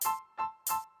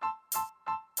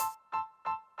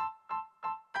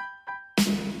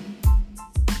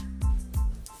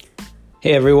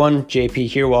Hey everyone, JP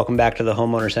here. Welcome back to the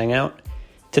Homeowners Hangout.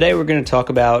 Today we're going to talk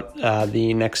about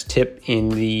the next tip in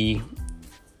the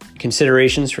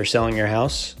considerations for selling your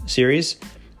house series,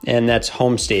 and that's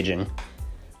home staging.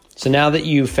 So now that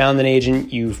you've found an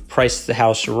agent, you've priced the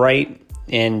house right,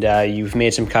 and you've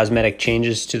made some cosmetic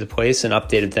changes to the place and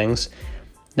updated things,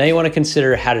 now you want to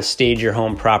consider how to stage your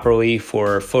home properly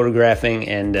for photographing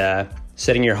and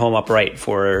setting your home up right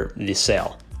for the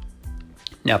sale.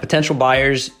 Now, potential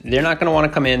buyers, they're not going to want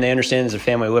to come in. They understand there's a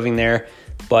family living there.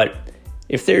 But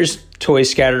if there's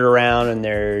toys scattered around and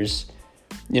there's,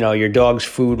 your dog's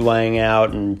food laying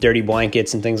out and dirty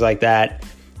blankets and things like that,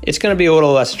 it's going to be a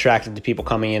little less attractive to people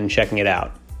coming in and checking it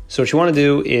out. So what you want to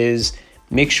do is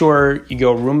make sure you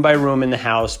go room by room in the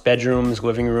house, bedrooms,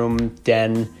 living room,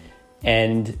 den,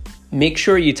 and make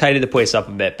sure you tidy the place up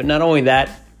a bit. But not only that,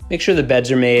 make sure the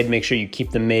beds are made, make sure you keep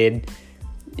them made,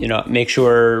 make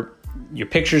sure your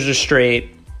pictures are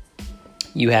straight,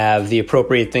 you have the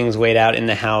appropriate things laid out in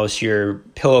the house, your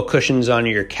pillow cushions on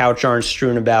your couch aren't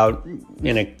strewn about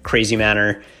in a crazy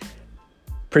manner.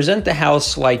 Present the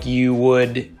house like you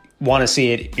would want to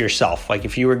see it yourself. Like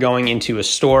if you were going into a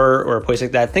store or a place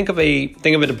like that, think of a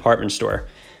department store.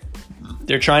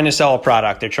 They're trying to sell a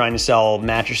product. They're trying to sell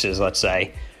mattresses, let's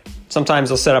say. Sometimes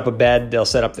they'll set up a bed, they'll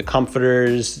set up the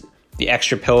comforters, the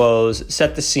extra pillows,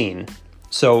 set the scene.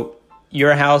 So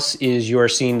your house is your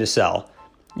scene to sell.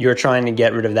 You're trying to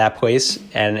get rid of that place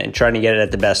and trying to get it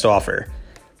at the best offer.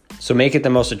 So make it the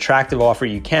most attractive offer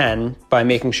you can by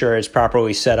making sure it's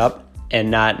properly set up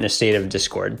and not in a state of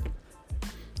discord.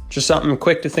 Just something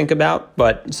quick to think about,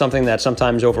 but something that's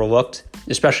sometimes overlooked,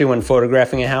 especially when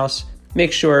photographing a house.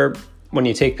 Make sure when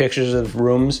you take pictures of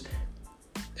rooms,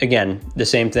 again, the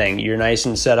same thing. You're nice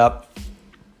and set up.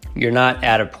 You're not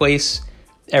out of place.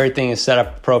 Everything is set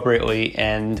up appropriately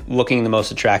and looking the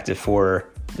most attractive for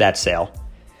that sale.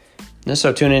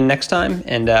 So tune in next time,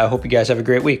 and I hope you guys have a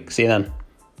great week. See you then.